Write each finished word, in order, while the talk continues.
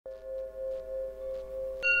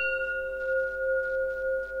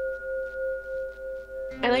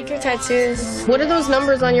I like your tattoos. What are those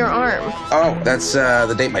numbers on your arm? Oh, that's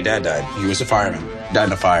the date my dad died. He was a fireman. Died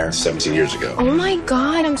in a fire 17 years ago. Oh my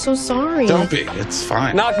God, I'm so sorry. Don't be. It's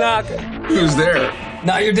fine. Knock, knock. Who's there?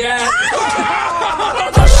 Not your dad.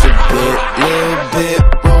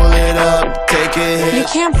 You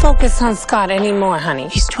can't focus on Scott anymore, honey.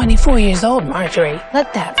 He's 24 years old, Marjorie.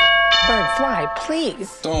 Let that bird fly,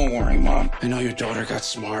 please. Don't worry, Mom. I know your daughter got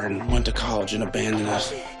smart and went to college and abandoned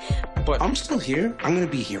us. But I'm still here. I'm gonna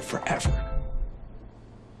be here forever.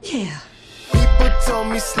 Yeah. People told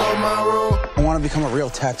me slow my roll. I want to become a real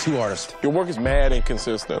tattoo artist. Your work is mad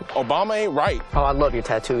inconsistent. Obama ain't right. Oh, I love your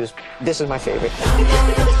tattoos. This is my favorite.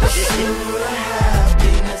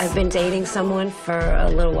 I've been dating someone for a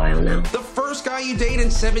little while now. The first guy you date in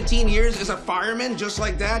 17 years is a fireman, just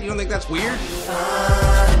like that? You don't think that's weird?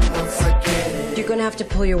 You're gonna have to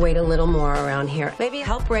pull your weight a little more around here. Maybe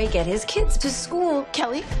help Ray get his kids to school.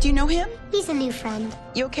 Kelly, do you know him? He's a new friend.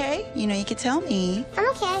 You okay? You know, you could tell me. I'm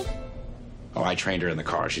okay. Oh, I trained her in the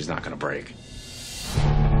car. She's not gonna break.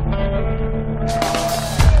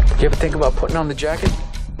 You ever think about putting on the jacket?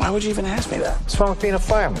 Why would you even ask me that? What's wrong with being a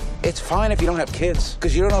fireman? It's fine if you don't have kids,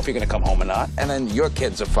 because you don't know if you're gonna come home or not, and then your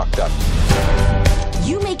kids are fucked up.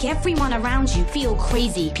 You make everyone around you feel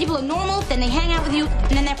crazy. People are normal, then they hang out with you,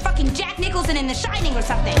 and then they're fucking Jack Nicholson in The Shining or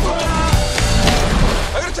something.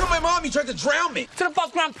 I gotta tell my mom you tried to drown me. To the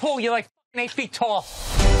above ground pool, you're like 8 feet tall.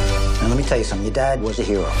 Now, let me tell you something. Your dad was a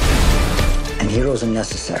hero. And heroes are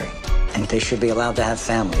necessary. And they should be allowed to have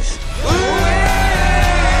families.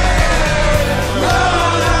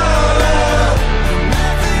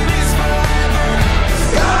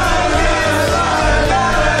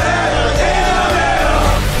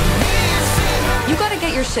 You gotta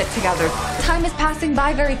get your shit together. Time is passing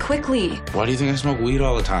by very quickly. Why do you think I smoke weed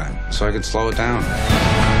all the time? So I can slow it down.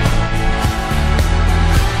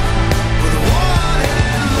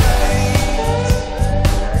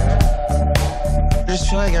 I just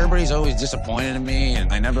feel like everybody's always disappointed in me,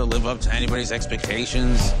 and I never live up to anybody's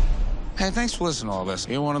expectations. Hey, thanks for listening to all this.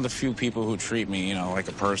 You're one of the few people who treat me, like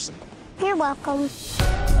a person. You're welcome.